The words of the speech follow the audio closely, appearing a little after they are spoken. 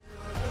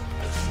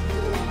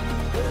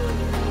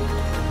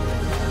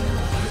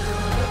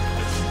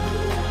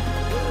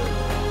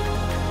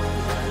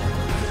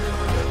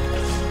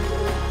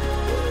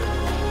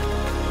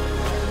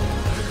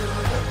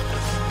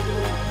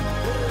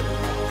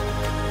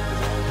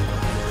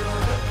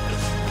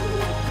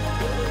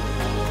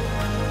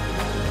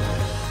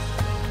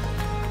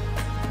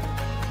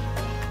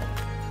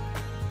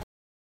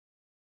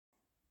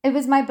It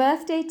was my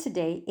birthday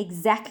today,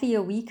 exactly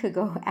a week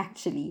ago,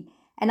 actually.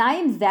 And I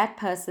am that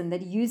person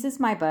that uses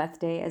my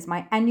birthday as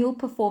my annual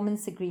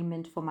performance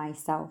agreement for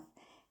myself.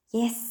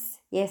 Yes,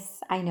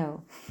 I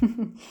know.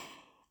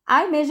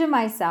 I measure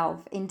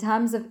myself in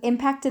terms of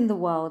impact in the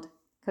world,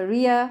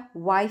 career,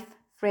 wife,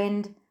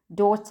 friend,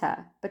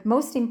 daughter, but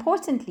most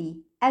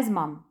importantly, as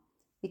mom,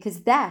 because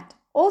that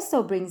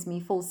also brings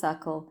me full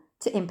circle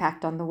to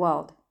impact on the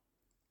world.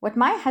 What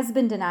my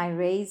husband and I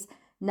raise,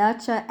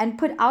 nurture, and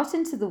put out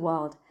into the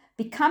world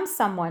becomes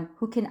someone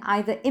who can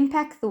either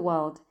impact the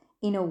world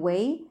in a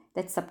way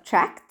that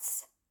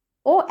subtracts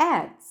or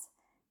adds.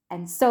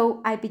 And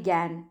so I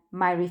began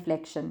my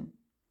reflection.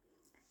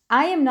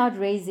 I am not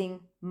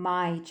raising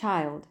my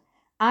child.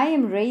 I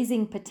am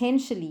raising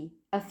potentially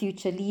a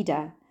future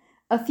leader,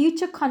 a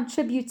future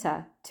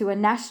contributor to a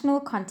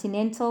national,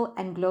 continental,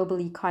 and global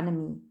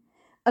economy,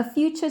 a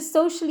future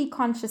socially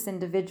conscious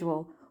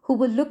individual who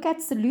will look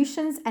at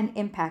solutions and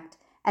impact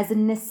as a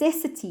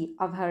necessity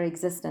of her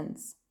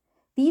existence.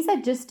 These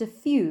are just a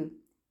few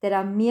that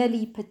are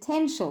merely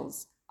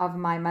potentials of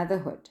my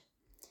motherhood.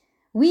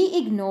 We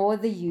ignore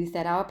the youth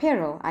at our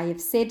peril. I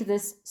have said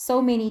this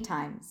so many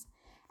times.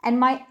 And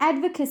my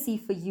advocacy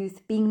for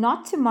youth being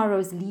not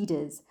tomorrow's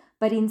leaders,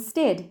 but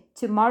instead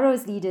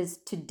tomorrow's leaders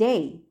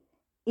today,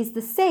 is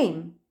the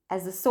same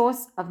as the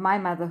source of my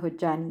motherhood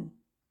journey.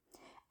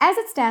 As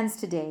it stands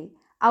today,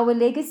 our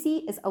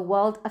legacy is a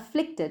world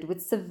afflicted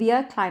with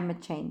severe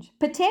climate change,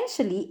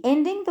 potentially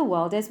ending the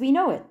world as we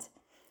know it.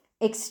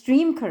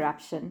 Extreme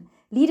corruption,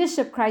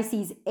 leadership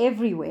crises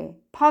everywhere,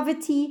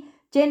 poverty,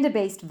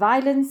 gender-based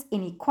violence,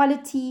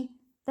 inequality,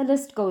 the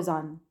list goes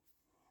on.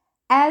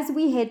 As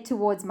we head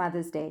towards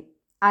Mother's Day,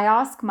 I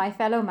ask my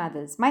fellow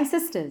mothers, my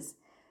sisters,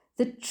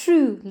 the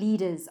true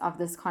leaders of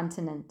this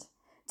continent,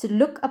 to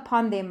look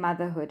upon their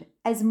motherhood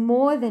as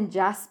more than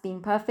just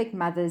being perfect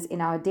mothers in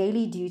our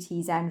daily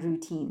duties and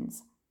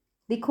routines.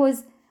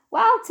 Because,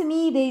 well, to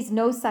me, there's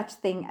no such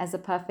thing as a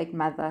perfect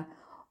mother,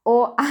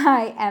 or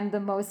I am the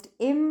most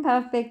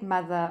imperfect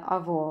mother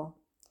of all.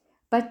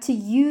 But to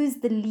use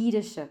the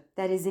leadership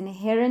that is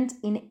inherent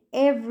in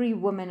every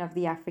woman of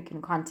the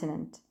African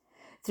continent,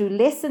 through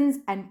lessons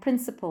and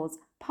principles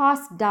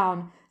passed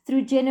down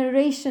through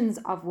generations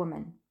of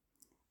women.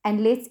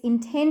 And let's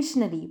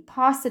intentionally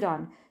pass it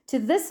on to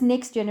this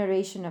next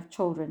generation of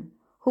children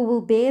who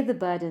will bear the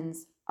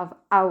burdens of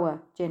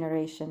our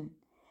generation.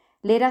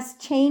 Let us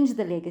change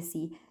the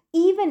legacy,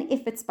 even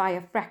if it's by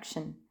a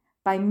fraction,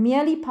 by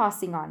merely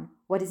passing on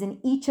what is in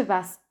each of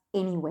us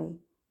anyway,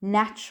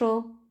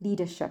 natural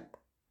leadership.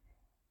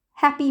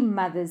 Happy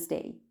Mother's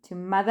Day to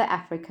Mother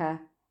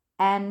Africa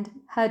and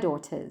her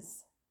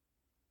daughters.